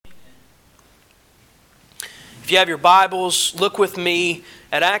If you have your Bibles, look with me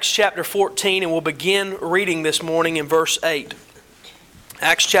at Acts chapter 14, and we'll begin reading this morning in verse 8.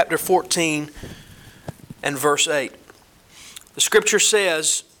 Acts chapter 14 and verse 8. The Scripture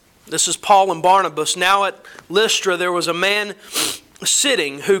says, this is Paul and Barnabas. Now at Lystra there was a man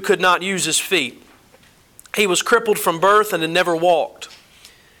sitting who could not use his feet. He was crippled from birth and had never walked.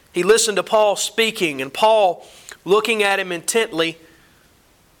 He listened to Paul speaking, and Paul, looking at him intently,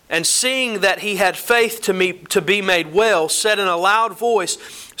 and seeing that he had faith to be made well, said in a loud voice,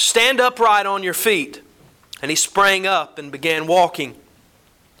 "Stand upright on your feet." And he sprang up and began walking.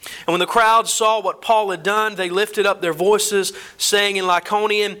 And when the crowd saw what Paul had done, they lifted up their voices, saying in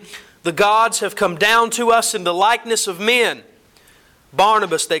Lycaonian, "The gods have come down to us in the likeness of men."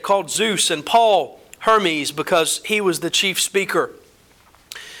 Barnabas they called Zeus, and Paul Hermes, because he was the chief speaker.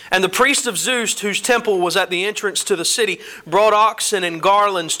 And the priest of Zeus, whose temple was at the entrance to the city, brought oxen and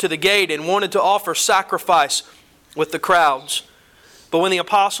garlands to the gate and wanted to offer sacrifice with the crowds. But when the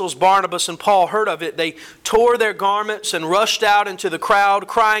apostles Barnabas and Paul heard of it, they tore their garments and rushed out into the crowd,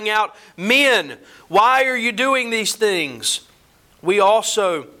 crying out, "Men, why are you doing these things? We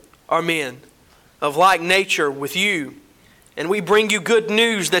also are men of like nature with you, and we bring you good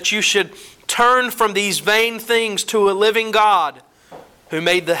news that you should turn from these vain things to a living God, who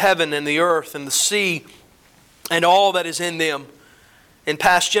made the heaven and the earth and the sea and all that is in them. In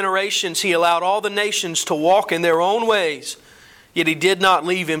past generations He allowed all the nations to walk in their own ways, yet He did not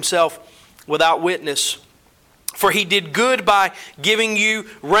leave Himself without witness. For He did good by giving you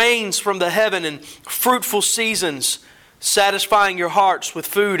rains from the heaven and fruitful seasons, satisfying your hearts with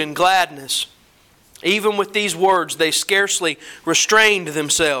food and gladness." Even with these words they scarcely restrained the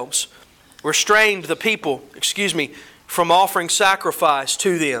people, from offering sacrifice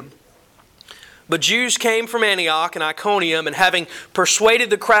to them. But Jews came from Antioch and Iconium, and having persuaded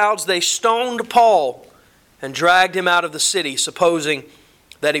the crowds, they stoned Paul and dragged him out of the city, supposing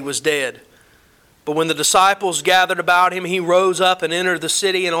that he was dead. But when the disciples gathered about him, he rose up and entered the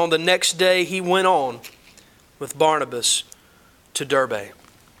city, and on the next day he went on with Barnabas to Derbe.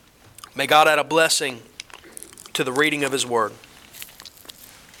 May God add a blessing to the reading of His Word.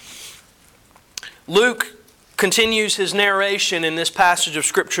 Luke continues his narration in this passage of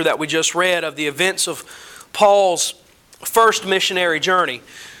Scripture that we just read of the events of Paul's first missionary journey.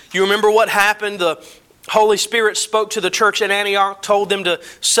 You remember what happened? The Holy Spirit spoke to the church at Antioch, told them to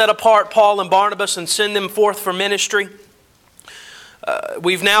set apart Paul and Barnabas and send them forth for ministry.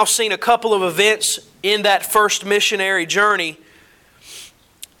 We've now seen a couple of events in that first missionary journey,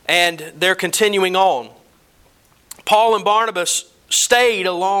 and they're continuing on. Paul and Barnabas stayed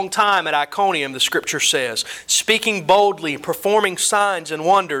a long time at Iconium, the Scripture says, speaking boldly, performing signs and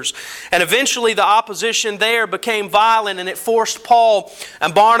wonders. And eventually the opposition there became violent, and it forced Paul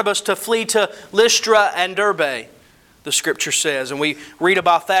and Barnabas to flee to Lystra and Derbe, the Scripture says. And we read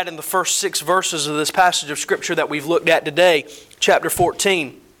about that in the first 6 verses of this passage of Scripture that we've looked at today, chapter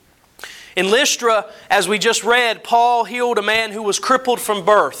 14. In Lystra, as we just read, Paul healed a man who was crippled from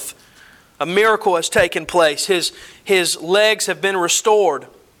birth. A miracle has taken place. His legs have been restored.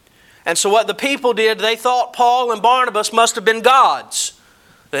 And so what the people did, they thought Paul and Barnabas must have been gods.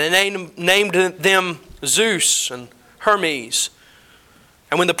 They named them Zeus and Hermes.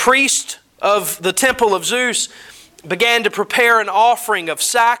 And when the priest of the temple of Zeus began to prepare an offering of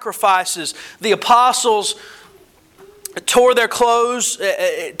sacrifices, the apostles tore their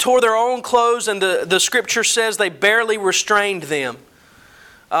own clothes, and the Scripture says they barely restrained them.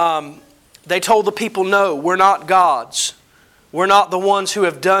 They told the people, "No, we're not gods. We're not the ones who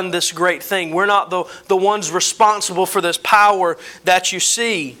have done this great thing. We're not the ones responsible for this power that you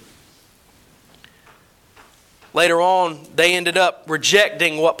see." Later on, they ended up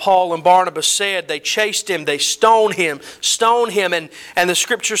rejecting what Paul and Barnabas said. They chased him, they stoned him, and the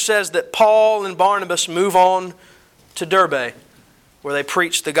Scripture says that Paul and Barnabas move on to Derbe, where they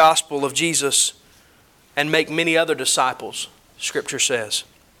preach the gospel of Jesus and make many other disciples, Scripture says.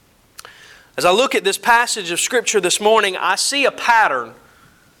 As I look at this passage of Scripture this morning, I see a pattern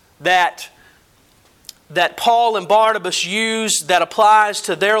that Paul and Barnabas use that applies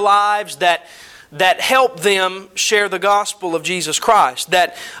to their lives, that help them share the gospel of Jesus Christ.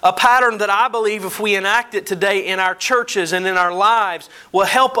 That a pattern that I believe if we enact it today in our churches and in our lives will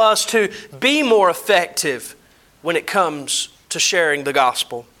help us to be more effective when it comes to sharing the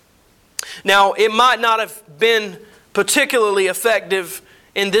gospel. Now, it might not have been particularly effective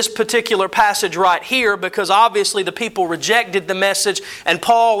in this particular passage right here, because obviously the people rejected the message and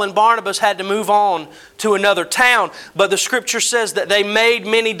Paul and Barnabas had to move on to another town. But the Scripture says that they made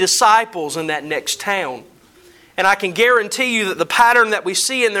many disciples in that next town. And I can guarantee you that the pattern that we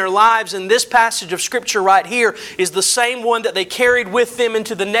see in their lives in this passage of Scripture right here is the same one that they carried with them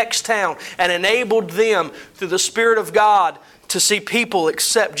into the next town and enabled them through the Spirit of God to see people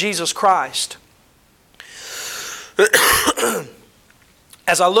accept Jesus Christ.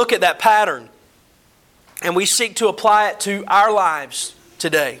 As I look at that pattern and we seek to apply it to our lives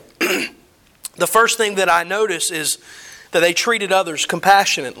today, the first thing that I notice is that they treated others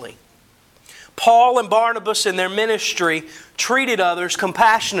compassionately. Paul and Barnabas in their ministry treated others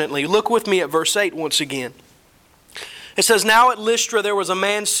compassionately. Look with me at verse 8 once again. It says, "Now at Lystra there was a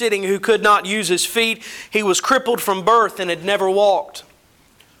man sitting who could not use his feet. He was crippled from birth and had never walked."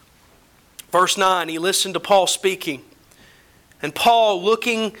 Verse 9, he listened to Paul speaking. And Paul,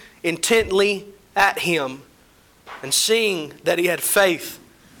 looking intently at him and seeing that he had faith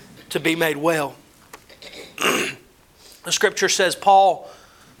to be made well. The Scripture says Paul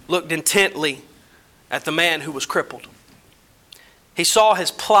looked intently at the man who was crippled. He saw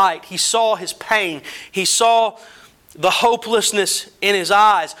his plight. He saw his pain. He saw the hopelessness in his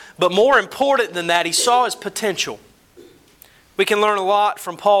eyes. But more important than that, he saw his potential. We can learn a lot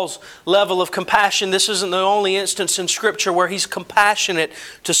from Paul's level of compassion. This isn't the only instance in Scripture where he's compassionate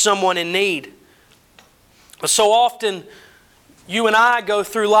to someone in need. But so often, you and I go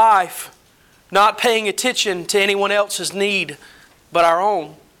through life not paying attention to anyone else's need but our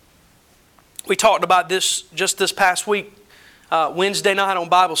own. We talked about this just this past week, Wednesday night on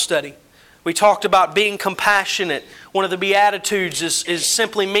Bible study. We talked about being compassionate. One of the Beatitudes is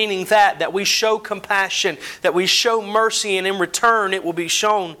simply meaning that we show compassion, that we show mercy, and in return it will be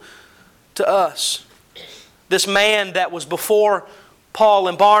shown to us. This man that was before Paul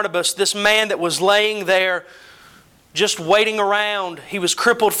and Barnabas, this man that was laying there just waiting around, he was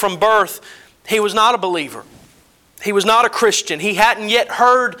crippled from birth. He was not a believer. He was not a Christian. He hadn't yet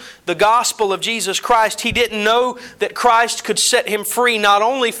heard the gospel of Jesus Christ. He didn't know that Christ could set him free, not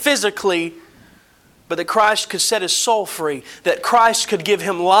only physically, but that Christ could set his soul free, that Christ could give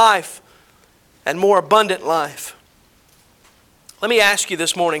him life and more abundant life. Let me ask you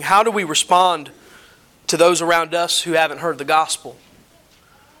this morning, how do we respond to those around us who haven't heard the gospel?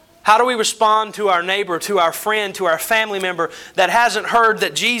 How do we respond to our neighbor, to our friend, to our family member that hasn't heard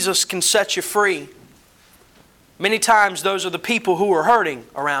that Jesus can set you free? Many times those are the people who are hurting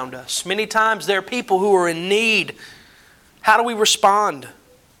around us. Many times they're people who are in need. How do we respond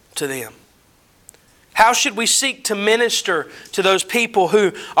to them? How should we seek to minister to those people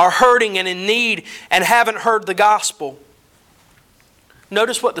who are hurting and in need and haven't heard the gospel?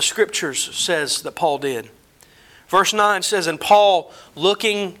 Notice what the Scriptures says that Paul did. Verse 9 says, "And Paul,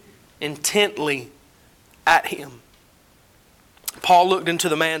 looking intently at him." Paul looked into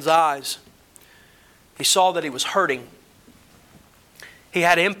the man's eyes. He saw that he was hurting. He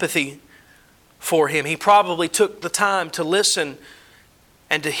had empathy for him. He probably took the time to listen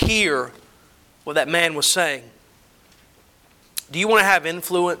and to hear what that man was saying. Do you want to have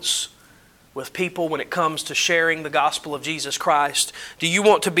influence with people when it comes to sharing the gospel of Jesus Christ? Do you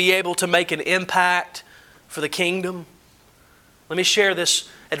want to be able to make an impact for the kingdom? Let me share this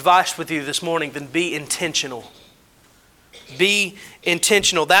advice with you this morning. Then be intentional. Be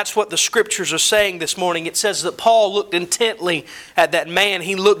intentional. That's what the Scriptures are saying this morning. It says that Paul looked intently at that man.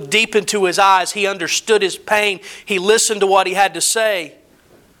 He looked deep into his eyes. He understood his pain. He listened to what he had to say.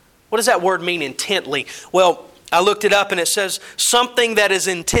 What does that word mean, intently? Well, I looked it up and it says something that is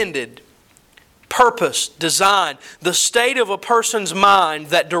intended, purpose, design, the state of a person's mind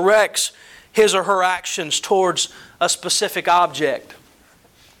that directs his or her actions towards a specific object.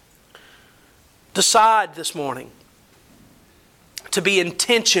 Decide this morning to be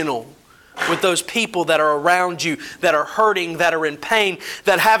intentional with those people that are around you, that are hurting, that are in pain,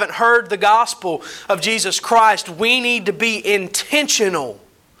 that haven't heard the gospel of Jesus Christ. We need to be intentional.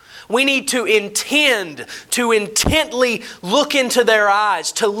 We need to intend to intently look into their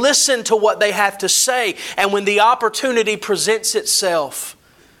eyes, to listen to what they have to say. And when the opportunity presents itself,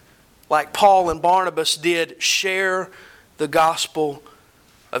 like Paul and Barnabas did, share the gospel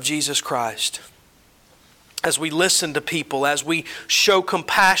of Jesus Christ. As we listen to people, as we show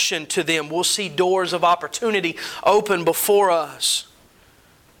compassion to them, we'll see doors of opportunity open before us.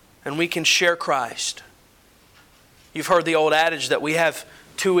 And we can share Christ. You've heard the old adage that we have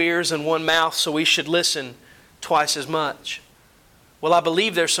 2 ears and 1 mouth, so we should listen twice as much. Well, I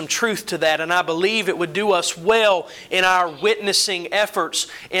believe there's some truth to that, and I believe it would do us well in our witnessing efforts,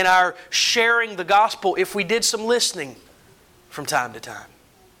 in our sharing the gospel, if we did some listening from time to time.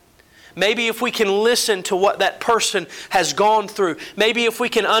 Maybe if we can listen to what that person has gone through. Maybe if we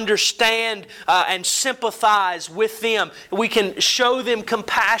can understand and sympathize with them. We can show them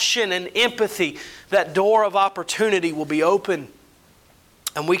compassion and empathy. That door of opportunity will be open.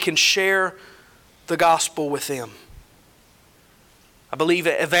 And we can share the gospel with them. I believe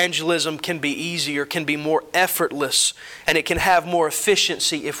that evangelism can be easier, can be more effortless, and it can have more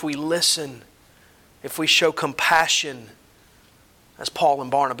efficiency if we listen, if we show compassion, as Paul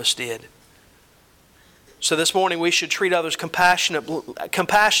and Barnabas did. So this morning we should treat others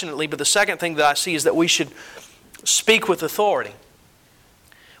compassionately, but the second thing that I see is that we should speak with authority.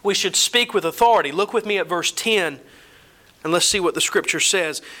 We should speak with authority. Look with me at verse 10, and let's see what the Scripture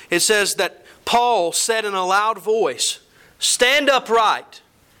says. It says that Paul said in a loud voice, "Stand upright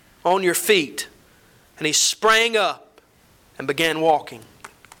on your feet." And he sprang up and began walking.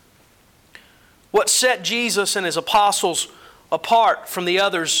 What set Jesus and His apostles apart from the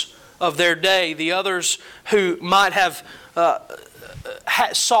others of their day, the others who might have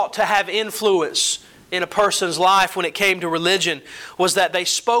sought to have influence in a person's life when it came to religion, was that they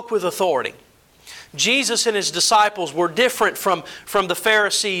spoke with authority. Jesus and His disciples were different from the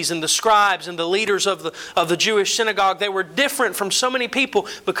Pharisees and the scribes and the leaders of the Jewish synagogue. They were different from so many people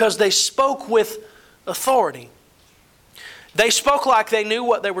because they spoke with authority. They spoke like they knew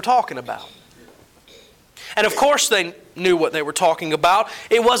what they were talking about. And of course they knew what they were talking about.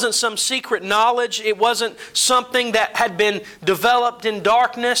 It wasn't some secret knowledge. It wasn't something that had been developed in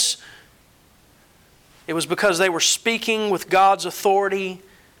darkness. It was because they were speaking with God's authority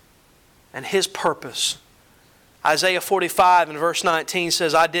and His purpose. Isaiah 45 and verse 19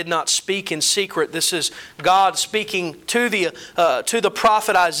 says, "I did not speak in secret." This is God speaking to the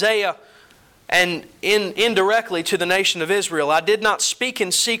prophet Isaiah and indirectly to the nation of Israel. "I did not speak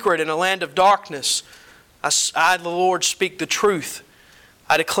in secret in a land of darkness. I, the Lord, speak the truth.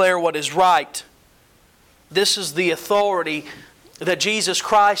 I declare what is right." This is the authority that Jesus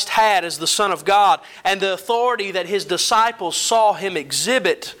Christ had as the Son of God, and the authority that His disciples saw Him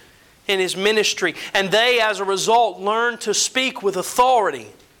exhibit in His ministry. And they, as a result, learned to speak with authority.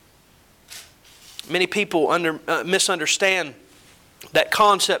 Many people misunderstand that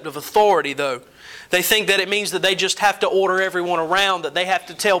concept of authority, though. They think that it means that they just have to order everyone around, that they have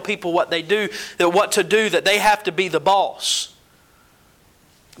to tell people what to do, that they have to be the boss.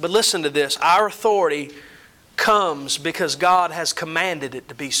 But listen to this. Our authority comes because God has commanded it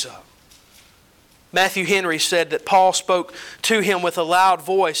to be so. Matthew Henry said that Paul spoke to him with a loud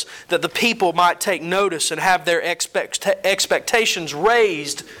voice that the people might take notice and have their expectations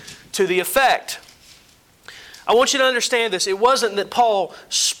raised to the effect. I want you to understand this. It wasn't that Paul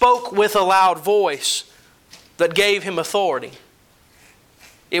spoke with a loud voice that gave him authority.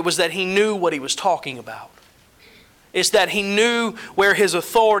 It was that he knew what he was talking about. It's that he knew where his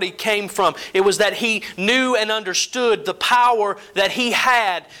authority came from. It was that he knew and understood the power that he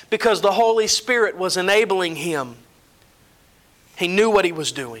had because the Holy Spirit was enabling him. He knew what he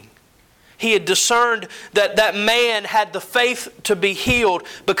was doing. He had discerned that that man had the faith to be healed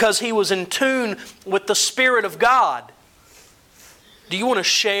because he was in tune with the Spirit of God. Do you want to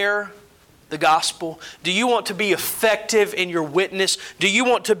share the gospel? Do you want to be effective in your witness? Do you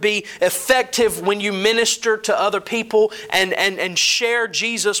want to be effective when you minister to other people and share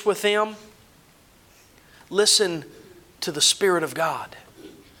Jesus with them? Listen to the Spirit of God.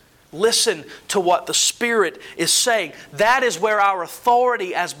 Listen to what the Spirit is saying. That is where our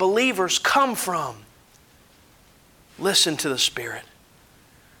authority as believers come from. Listen to the Spirit.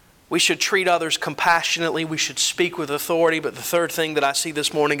 We should treat others compassionately. We should speak with authority. But the third thing that I see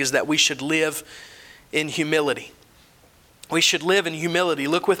this morning is that we should live in humility. We should live in humility.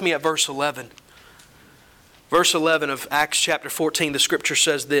 Look with me at verse 11. Verse 11 of Acts chapter 14, the Scripture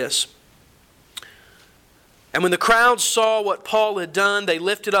says this. "And when the crowds saw what Paul had done, they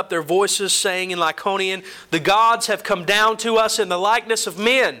lifted up their voices, saying in Lycaonian, 'The gods have come down to us in the likeness of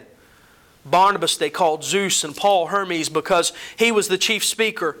men.' Barnabas they called Zeus, and Paul Hermes, because he was the chief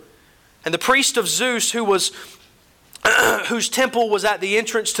speaker. And the priest of Zeus, whose temple was at the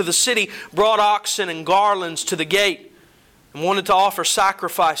entrance to the city, brought oxen and garlands to the gate, and wanted to offer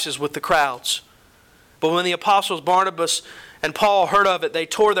sacrifices with the crowds. But when the apostles Barnabas and Paul heard of it, they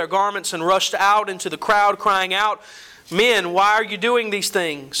tore their garments and rushed out into the crowd, crying out, 'Men, why are you doing these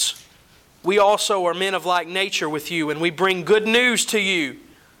things? We also are men of like nature with you, and we bring good news to you,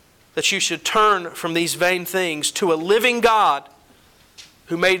 that you should turn from these vain things to a living God,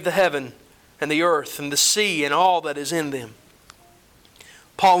 who made the heaven and the earth and the sea and all that is in them.'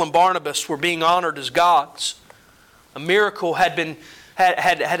 Paul and Barnabas were being honored as gods. A miracle had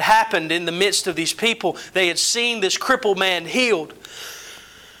happened in the midst of these people. They had seen this crippled man healed.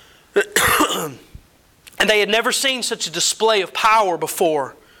 And they had never seen such a display of power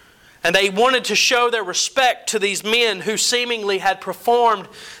before. And they wanted to show their respect to these men who seemingly had performed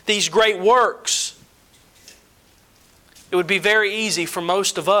these great works. It would be very easy for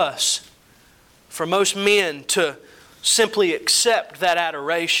most of us, for most men, to simply accept that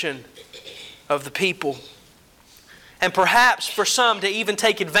adoration of the people. And perhaps for some to even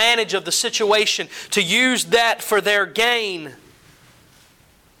take advantage of the situation, to use that for their gain.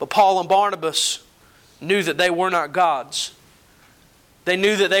 But Paul and Barnabas knew that they were not gods. They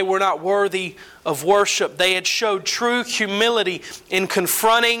knew that they were not worthy of worship. They had showed true humility in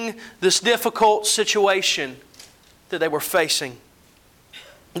confronting this difficult situation that they were facing.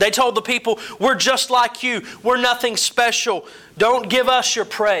 They told the people, we're just like you. We're nothing special. Don't give us your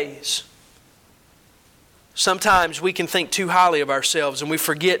praise. Sometimes we can think too highly of ourselves and we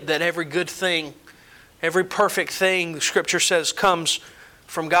forget that every good thing, every perfect thing, the Scripture says, comes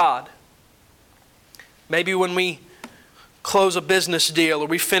from God. Maybe when we close a business deal or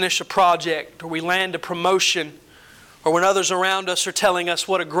we finish a project or we land a promotion or when others around us are telling us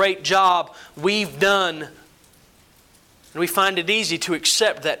what a great job we've done, and we find it easy to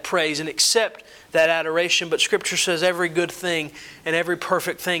accept that praise and accept that adoration. But Scripture says every good thing and every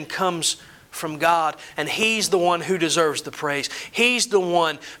perfect thing comes from God. And He's the one who deserves the praise. He's the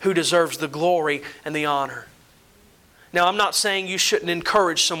one who deserves the glory and the honor. Now, I'm not saying you shouldn't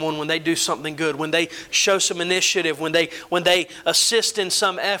encourage someone when they do something good, when they show some initiative, when they assist in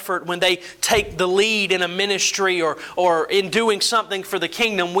some effort, when they take the lead in a ministry or in doing something for the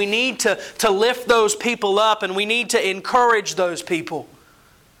kingdom. We need to lift those people up and we need to encourage those people.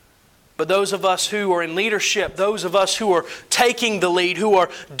 But those of us who are in leadership, those of us who are taking the lead, who are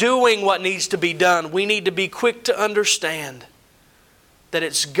doing what needs to be done, we need to be quick to understand that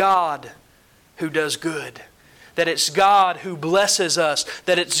it's God who does good. That it's God who blesses us,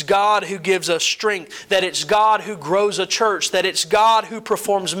 that it's God who gives us strength, that it's God who grows a church, that it's God who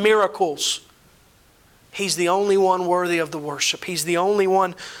performs miracles. He's the only one worthy of the worship. He's the only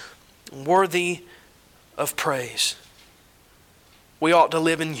one worthy of praise. We ought to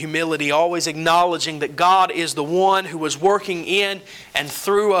live in humility, always acknowledging that God is the one who is working in and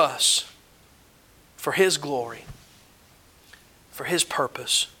through us for His glory, for His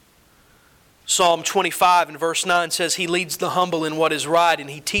purpose. Psalm 25 and verse 9 says, He leads the humble in what is right, and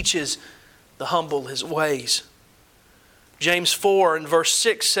He teaches the humble His ways. James 4 and verse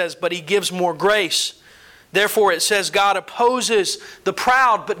 6 says, But He gives more grace. Therefore it says, God opposes the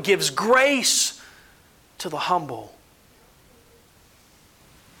proud, but gives grace to the humble.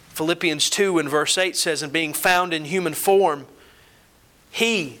 Philippians 2 and verse 8 says, And being found in human form,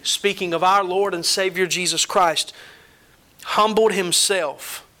 He, speaking of our Lord and Savior Jesus Christ, humbled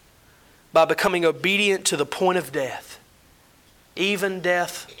Himself by becoming obedient to the point of death, even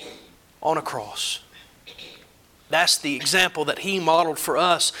death on a cross. That's the example that He modeled for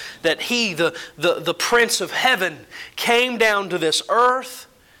us, that He, the Prince of Heaven, came down to this earth,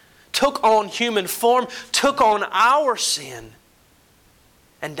 took on human form, took on our sin,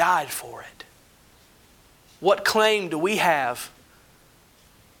 and died for it. What claim do we have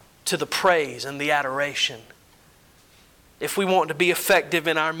to the praise and the adoration? If we want to be effective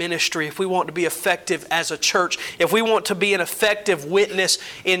in our ministry, if we want to be effective as a church, if we want to be an effective witness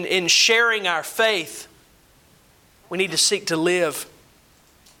in sharing our faith, we need to seek to live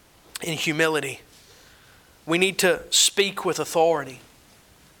in humility. We need to speak with authority.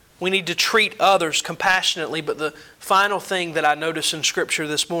 We need to treat others compassionately. But the final thing that I notice in Scripture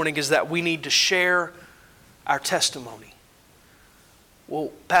this morning is that we need to share our testimony.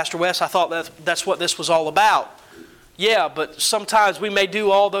 Well, Pastor Wes, I thought that's what this was all about. Yeah, but sometimes we may do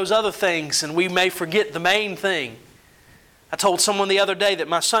all those other things and we may forget the main thing. I told someone the other day that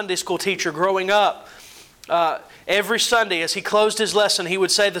my Sunday school teacher growing up, every Sunday as he closed his lesson, he would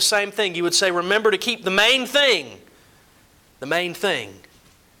say the same thing. He would say, remember to keep the main thing, the main thing.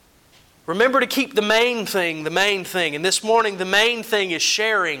 Remember to keep the main thing, the main thing. And this morning, the main thing is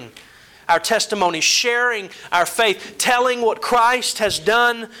sharing our testimony, sharing our faith, telling what Christ has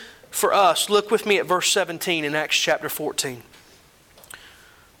done for us. Look with me at verse 17 in Acts chapter 14.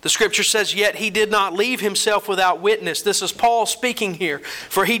 The Scripture says, Yet He did not leave Himself without witness. This is Paul speaking here.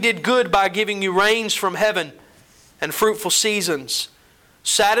 For He did good by giving you rains from heaven and fruitful seasons,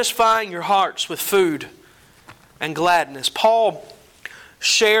 satisfying your hearts with food and gladness. Paul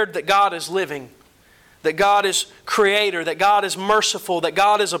shared that God is living, that God is creator, that God is merciful, that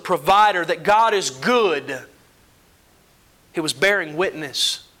God is a provider, that God is good. He was bearing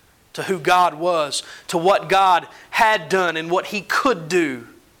witness to who God was, to what God had done and what He could do.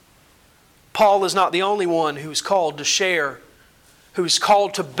 Paul is not the only one who's called to share who's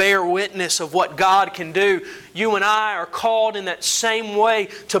called to bear witness of what God can do. You and I are called in that same way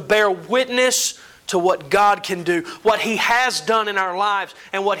to bear witness to what God can do, what He has done in our lives,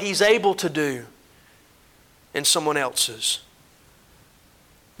 and what He's able to do in someone else's.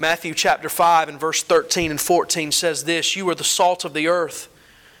 Matthew chapter 5 and verse 13 and 14 says this, "You are the salt of the earth.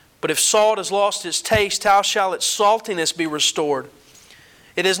 But if salt has lost its taste, how shall its saltiness be restored?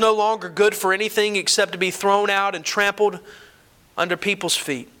 It is no longer good for anything except to be thrown out and trampled under people's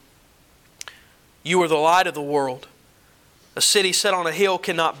feet. You are the light of the world. A city set on a hill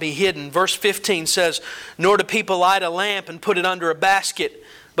cannot be hidden." Verse 15 says, "Nor do people light a lamp and put it under a basket,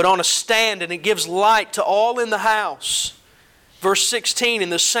 but on a stand, and it gives light to all in the house." Verse 16, "In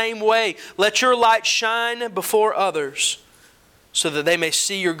the same way, let your light shine before others, so that they may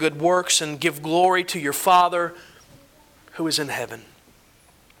see your good works and give glory to your Father who is in heaven."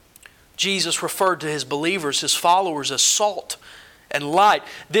 Jesus referred to His believers, His followers, as salt and light.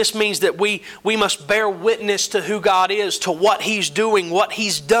 This means that we must bear witness to who God is, to what He's doing, what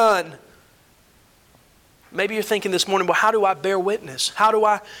He's done. Maybe you're thinking this morning, well, how do I bear witness? How do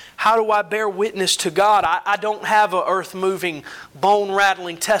I bear witness to God? I don't have an earth-moving,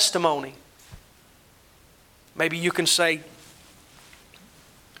 bone-rattling testimony. Maybe you can say,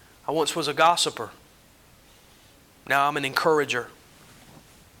 I once was a gossiper. Now I'm an encourager.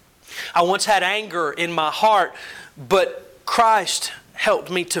 I once had anger in my heart, but Christ helped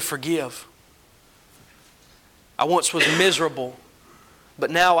me to forgive. I once was miserable, but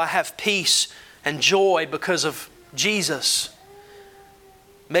now I have peace and joy because of Jesus.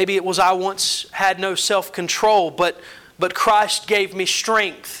 Maybe it was I once had no self-control, but Christ gave me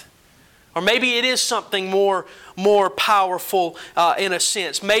strength. Or maybe it is something more powerful in a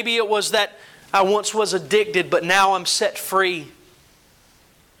sense. Maybe it was that I once was addicted, but now I'm set free.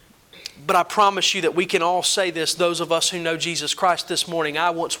 But I promise you that we can all say this, those of us who know Jesus Christ this morning, I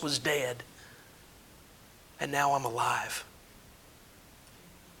once was dead, and now I'm alive.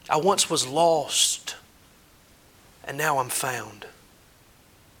 I once was lost, and now I'm found.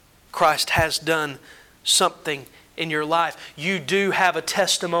 Christ has done something in your life. You do have a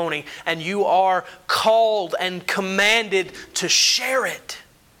testimony, and you are called and commanded to share it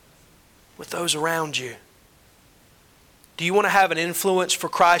with those around you. Do you want to have an influence for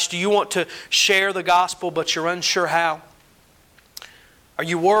Christ? Do you want to share the gospel, but you're unsure how? Are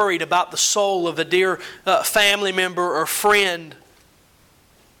you worried about the soul of a dear family member or friend?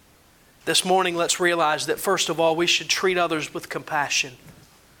 This morning, let's realize that first of all, we should treat others with compassion.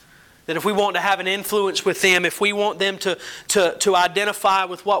 That if we want to have an influence with them, if we want them to identify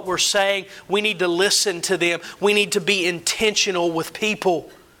with what we're saying, we need to listen to them. We need to be intentional with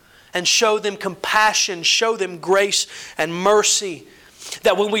people and show them compassion, show them grace and mercy.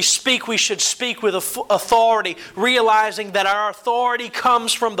 That when we speak, we should speak with authority, realizing that our authority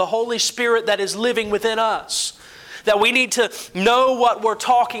comes from the Holy Spirit that is living within us. That we need to know what we're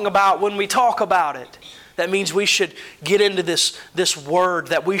talking about when we talk about it. That means we should get into this Word,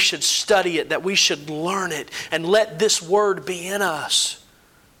 that we should study it, that we should learn it, and let this Word be in us.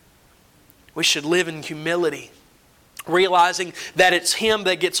 We should live in humility, realizing that it's Him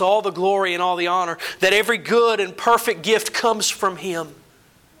that gets all the glory and all the honor, that every good and perfect gift comes from Him.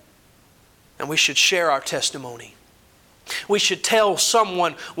 And we should share our testimony. We should tell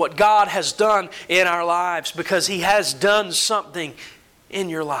someone what God has done in our lives, because He has done something in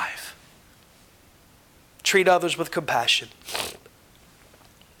your life. Treat others with compassion.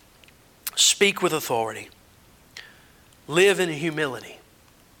 Speak with authority. Live in humility.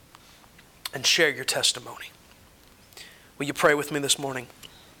 And share your testimony. Will you pray with me this morning?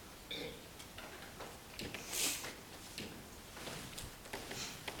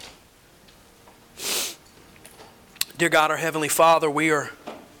 Dear God, our Heavenly Father, we are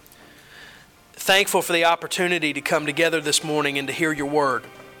thankful for the opportunity to come together this morning and to hear your Word.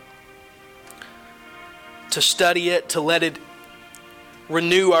 To study it, to let it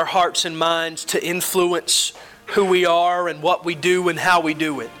renew our hearts and minds, to influence who we are and what we do and how we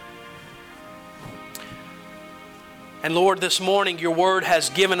do it. And Lord, this morning your Word has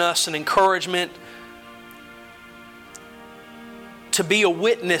given us an encouragement to be a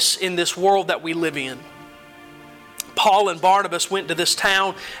witness in this world that we live in. Paul and Barnabas went to this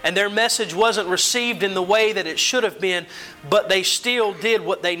town, and their message wasn't received in the way that it should have been, but they still did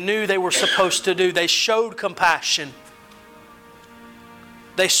what they knew they were supposed to do. They showed compassion.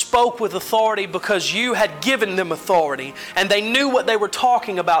 They spoke with authority because you had given them authority, and they knew what they were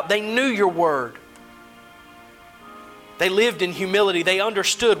talking about. They knew your Word. They lived in humility. They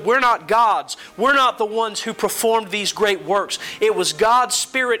understood we're not gods. We're not the ones who performed these great works. It was God's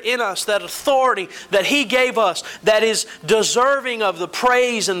Spirit in us, that authority that He gave us, that is deserving of the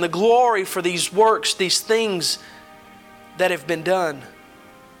praise and the glory for these works, these things that have been done.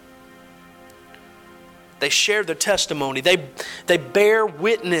 They shared their testimony. They bear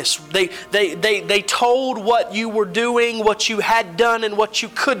witness. They told what you were doing, what you had done, and what you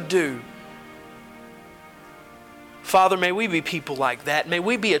could do. Father, may we be people like that. May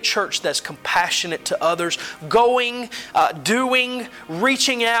we be a church that's compassionate to others, going, doing,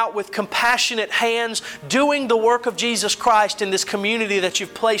 reaching out with compassionate hands, doing the work of Jesus Christ in this community that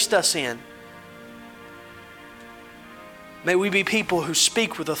you've placed us in. May we be people who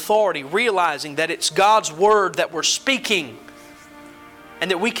speak with authority, realizing that it's God's Word that we're speaking, and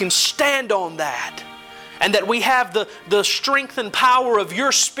that we can stand on that, and that we have the strength and power of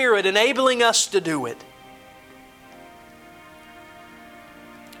your Spirit enabling us to do it.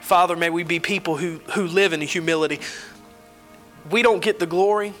 Father, may we be people who live in humility. We don't get the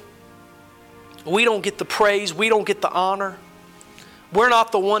glory. We don't get the praise. We don't get the honor. We're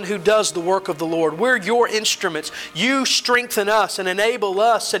not the one who does the work of the Lord. We're your instruments. You strengthen us and enable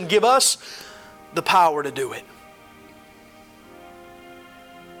us and give us the power to do it.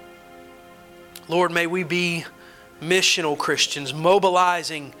 Lord, may we be missional Christians,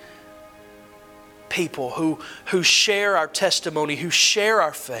 mobilizing people who share our testimony, who share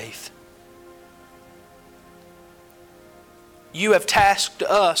our faith. You have tasked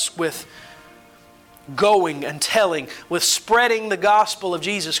us with going and telling, with spreading the gospel of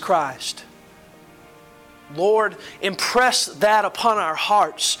Jesus Christ. Lord, impress that upon our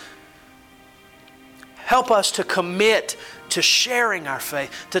hearts. Help us to commit to sharing our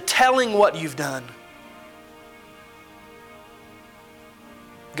faith, to telling what you've done.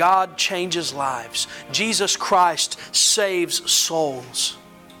 God changes lives. Jesus Christ saves souls.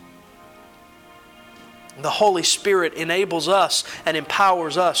 The Holy Spirit enables us and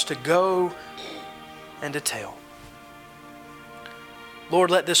empowers us to go and to tell.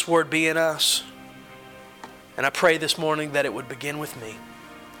 Lord, let this word be in us. And I pray this morning that it would begin with me.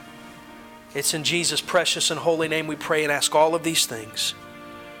 It's in Jesus' precious and holy name we pray and ask all of these things.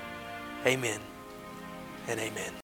 Amen and amen.